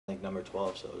think number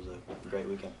 12, so it was a great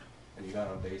weekend. And you got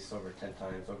on base over 10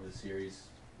 times over the series.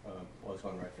 What was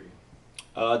going right for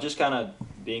you? Just kind of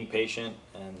being patient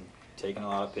and taking a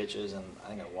lot of pitches, and I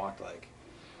think I walked like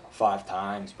 5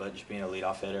 times, but just being a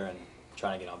leadoff hitter and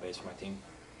trying to get on base for my team.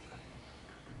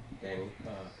 Danny,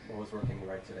 what was working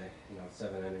right today?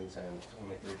 7 innings and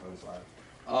only 3 runs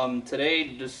allowed.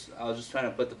 Today, I was just trying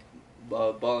to put the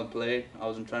ball in play. I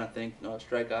wasn't trying to think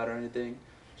strike out or anything.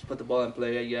 Just put the ball in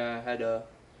play. Yeah, I had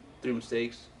 3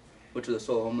 mistakes, which were the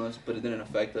solo home runs, but it didn't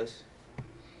affect us.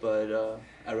 But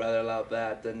I'd rather allow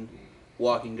that than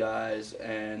walking guys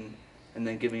and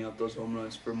then giving up those home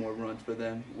runs for more runs for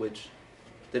them, which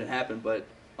didn't happen. But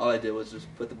all I did was just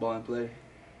put the ball in play.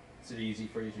 Is it easy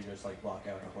for you to just block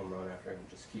out a home run after and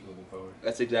just keep moving forward?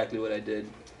 That's exactly what I did.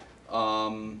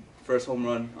 First home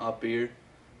run up here,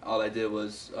 all I did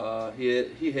was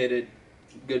he hit it,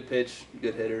 good pitch,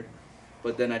 good hitter,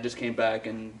 but then I just came back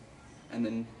and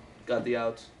then got the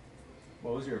outs.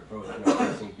 What was your approach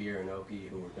facing Beer and Oki,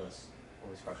 who were just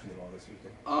always crushing the ball this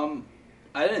weekend?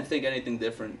 I didn't think anything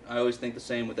different. I always think the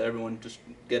same with everyone, just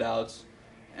get outs,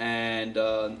 and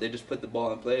they just put the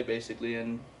ball in play basically,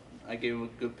 and I gave him a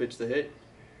good pitch to hit.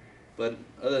 But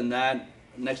other than that,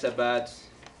 next at bats,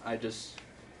 I just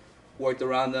worked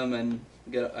around them and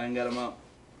got them out.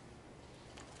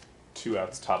 2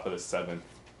 outs, top of the 7th.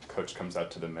 Coach comes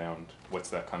out to the mound. What's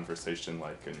that conversation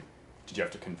like? And did you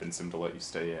have to convince him to let you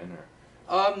stay in, or?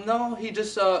 No, he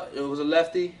just it was a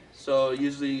lefty, so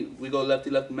usually we go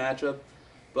lefty-lefty matchup.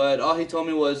 But all he told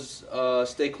me was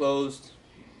stay closed.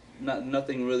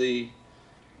 Nothing really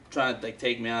trying to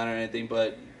take me out or anything,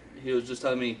 but he was just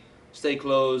telling me stay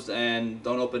closed and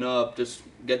don't open up. Just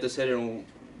get this hitter and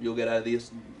you'll get out of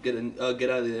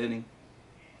the inning.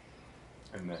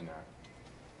 And then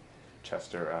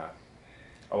Chester,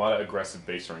 a lot of aggressive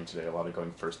base running today. A lot of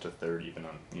going first to third, even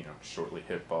on shortly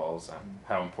hit balls.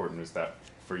 How important was that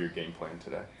for your game plan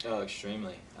today? Oh,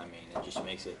 extremely. I mean, it just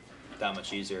makes it that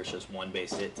much easier. It's just one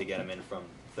base hit to get him in from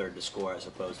third to score, as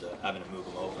opposed to having to move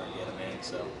him over and get him in.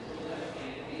 So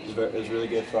it was really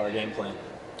good for our game plan.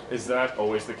 Is that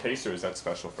always the case, or is that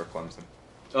special for Clemson?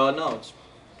 No, it's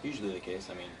usually the case.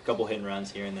 I mean, a couple hit and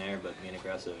runs here and there, but being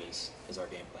aggressive is our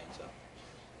game plan. So.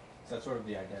 Is that sort of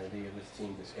the identity of this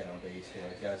team, just get on base? You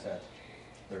guys had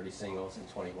 30 singles and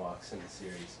 20 walks in the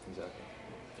series. Exactly.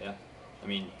 Yeah. I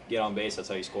mean, get on base, that's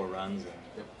how you score runs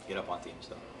and get up on teams.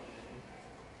 So.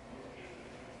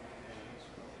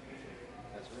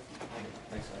 That's right.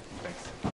 Thanks, guys. Thanks.